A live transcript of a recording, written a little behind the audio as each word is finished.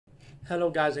Hello,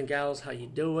 guys and gals. How you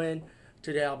doing?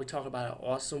 Today I'll be talking about an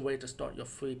awesome way to start your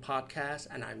free podcast,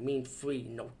 and I mean free.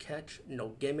 No catch, no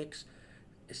gimmicks.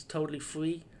 It's totally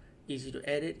free, easy to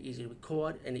edit, easy to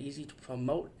record, and easy to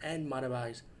promote and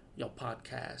monetize your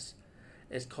podcast.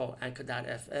 It's called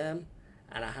Anchor.fm,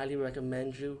 and I highly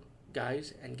recommend you,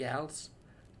 guys and gals,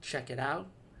 check it out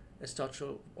and start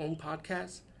your own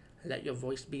podcast and let your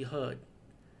voice be heard.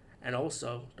 And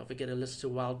also, don't forget to listen to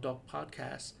Wild Dog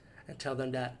Podcast and tell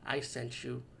them that I sent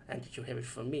you and that you hear it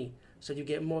from me. So you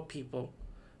get more people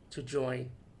to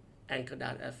join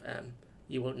Anchor.fm.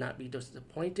 You will not be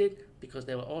disappointed because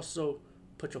they will also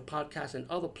put your podcast in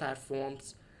other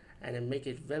platforms and then make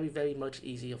it very, very much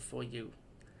easier for you.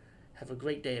 Have a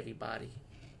great day, everybody.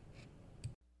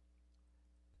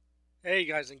 Hey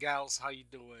guys and gals, how you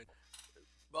doing?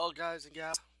 Well, guys and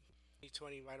gals,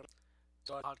 2020 right up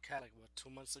started podcast like what 2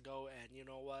 months ago, and you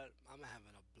know what? I'm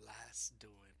having a blast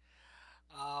doing.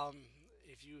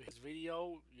 If you hit this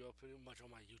video, you're pretty much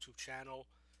on my YouTube channel,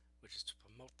 which is to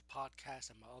promote the podcast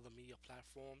and my other media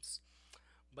platforms.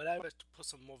 But I wish to put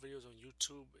some more videos on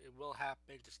YouTube. It will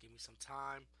happen. Just give me some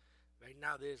time. Right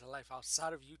now, there's a life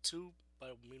outside of YouTube,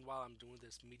 but meanwhile, I'm doing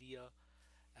this media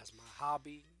as my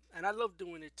hobby, and I love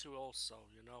doing it too. Also,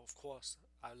 of course,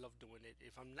 I love doing it.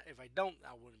 If I don't,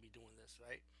 I wouldn't be doing this,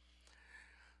 right?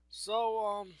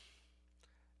 So,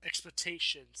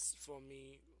 expectations for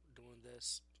me doing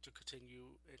this to continue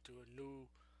into a new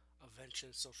adventure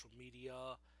in social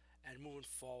media and moving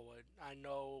forward. I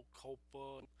know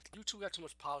Copa, YouTube got too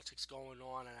much politics going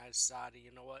on, and I decided, you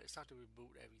know what, it's time to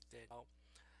reboot everything.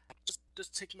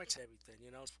 Just take my time, everything.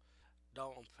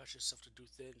 Don't pressure yourself to do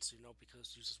things,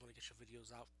 because you just want to get your videos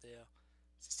out there.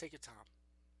 Just take your time,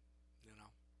 you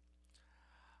know.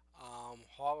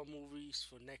 Horror movies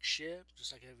for next year,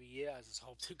 just like every year. I just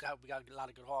hope we got a lot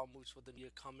of good horror movies for the year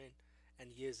coming,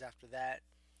 and years after that.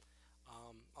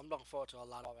 I'm looking forward to a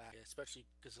lot of that, especially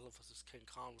Godzilla vs King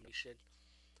Kong nation.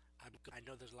 I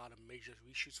know there's a lot of major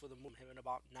reshoots for the movie I'm hearing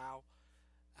about now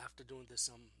after doing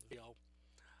this video.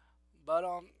 But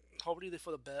hopefully they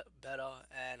for the better,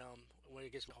 and when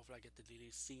it gets, hopefully I get the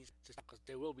deleted scenes, just because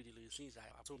there will be deleted scenes.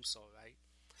 I assume so, right?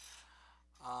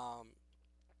 Um,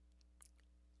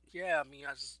 yeah, I mean,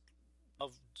 I just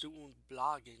love doing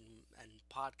blogging and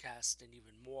podcasting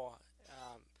even more.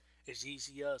 Um, it's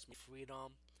easier, it's more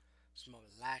freedom, it's more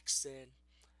relaxing,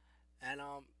 and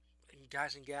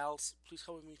guys and gals, please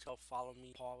come with me to follow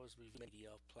me Paul's Review Media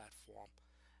platform,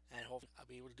 and hopefully I'll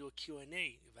be able to do a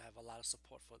Q&A if I have a lot of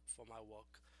support for my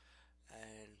work.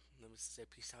 And let me say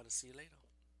peace out and see you later.